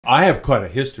I have quite a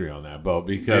history on that boat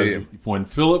because when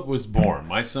Philip was born,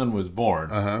 my son was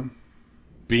born,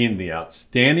 being the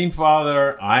outstanding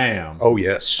father I am. Oh,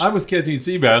 yes. I was catching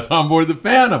sea bass on board the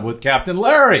Phantom with Captain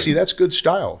Larry. See, that's good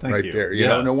style Thank you. there. You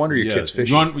know, no wonder your kid's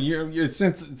fishing.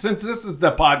 Since this is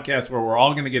the podcast where we're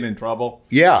all going to get in trouble.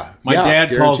 Yeah. My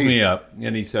dad calls me up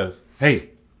and he says,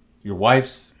 "Hey, your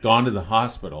wife's gone to the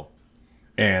hospital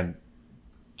and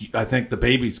I think the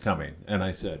baby's coming." And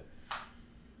I said,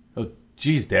 "Oh,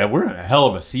 geez, Dad, we're in a hell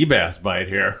of a sea bass bite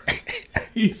here."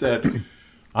 He said,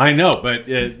 "I know, but,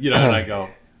 you know," and I go,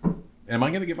 "Am I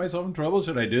going to get myself in trouble?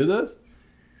 Should I do this?"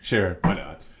 "Sure, why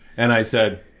not?" And I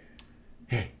said,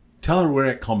 "Hey, tell her we're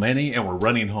at Clementi and we're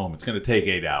running home. It's going to take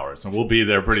 8 hours and we'll be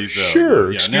there pretty soon."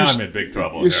 Sure. Yeah, now I'm in big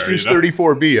trouble. Excuse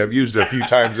 34B. I've used it a few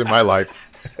times in my life.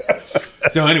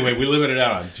 So anyway, we limited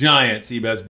out on giant sea bass.